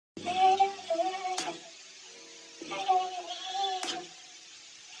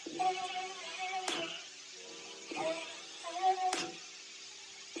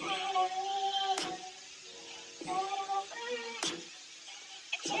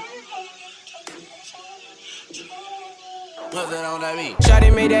What's that on that beat?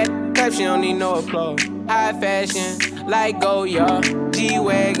 Shawty made that clap, she don't need no applause. High fashion, like Goya,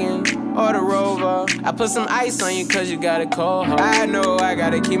 G-Wagon, or the Rover. I put some ice on you cause you got a cold heart. I know I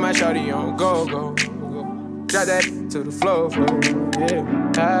gotta keep my shawty on go. Drop that to the floor, yeah.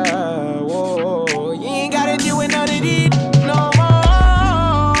 Whoa. You ain't gotta deal with none of these no more.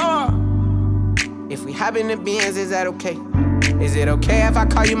 If we hop in the Benz, is that okay? Is it okay if I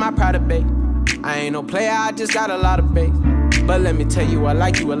call you my pride, babe? I ain't no player, I just got a lot of bass. But let me tell you, I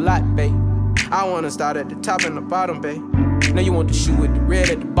like you a lot, babe. I wanna start at the top and the bottom, babe. Now you want the shoe with the red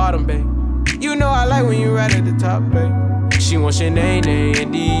at the bottom, babe. You know I like when you right at the top, babe. She wants Shanae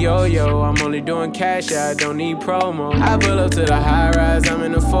and D-Yo-Yo. I'm only doing cash, I don't need promo. I pull up to the high rise, I'm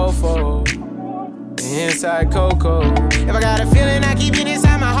in the fofo. Inside Coco. If I got a feeling, I keep it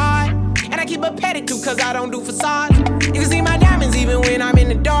inside my heart. And I keep a pedicure cause I don't do facades. You can see my diamonds even when I'm in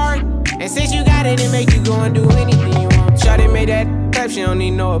the dark. And since you got it, it make you go and do anything you want. Shawty made that clap, she don't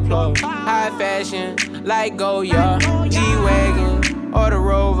need no applause. High fashion, like Goya, G-Wagon, or the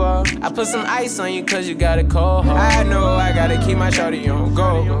Rover. I put some ice on you cause you got a cold heart. I know I gotta keep my shawty on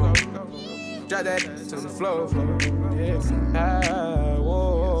go. Drop that to the floor, yeah.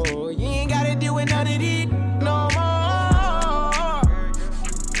 Whoa. You ain't gotta deal with none of these no more.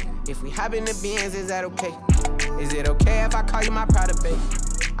 If we hop in the Benz, is that okay? Is it okay if I call you my pride, babe?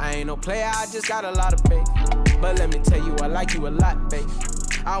 I ain't no player, I just got a lot of bass. But let me tell you, I like you a lot, babe.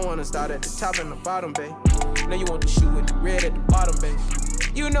 I wanna start at the top and the bottom, babe. Now you want the shoe with the red at the bottom, babe.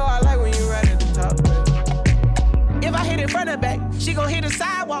 You know I like when you right at the top, babe. If I hit it front and back, she gon' hit the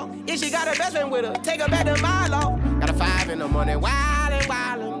sidewalk. If she got her best friend with her, take her back to Milo. Got a 5 in the morning, wildin'.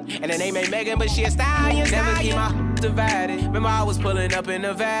 And the name ain't Megan, but she a stallion. Never keep my divided. Remember I was pulling up in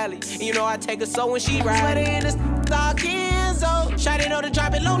the valley. And you know I take her so when she ride. Sweater in the zone. Shawty know to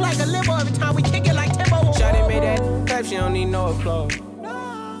drop it low like a limo every time we kick it like Timbo. Shawty made that clap, she don't need no applause.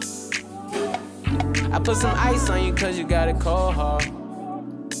 I put some ice on you cause you got a cold heart.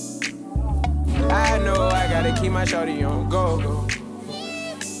 I know I gotta keep my shawty on go.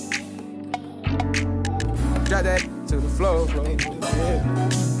 Drop that to the floor, yeah.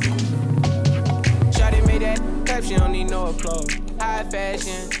 Shawty made that clap, she don't need no applause. High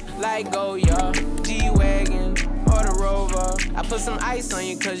fashion, like Goya, G-Wagon, or the Rover. I put some ice on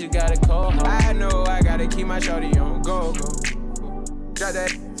you cause you got a cold heart. I know I gotta keep my shawty on go. Drop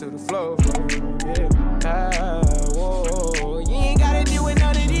that to the floor, yeah. Whoa. You ain't gotta deal with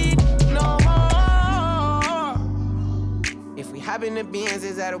none of these no more. If we hop in the Benz,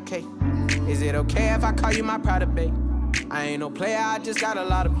 is that okay? Is it okay if I call you my pride, babe? I ain't no player, I just got a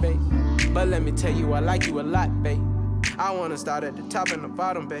lot of bass. But let me tell you, I like you a lot, babe. I wanna start at the top and the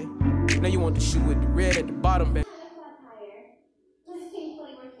bottom, babe. Now you want the shoe with the red at the bottom, babe.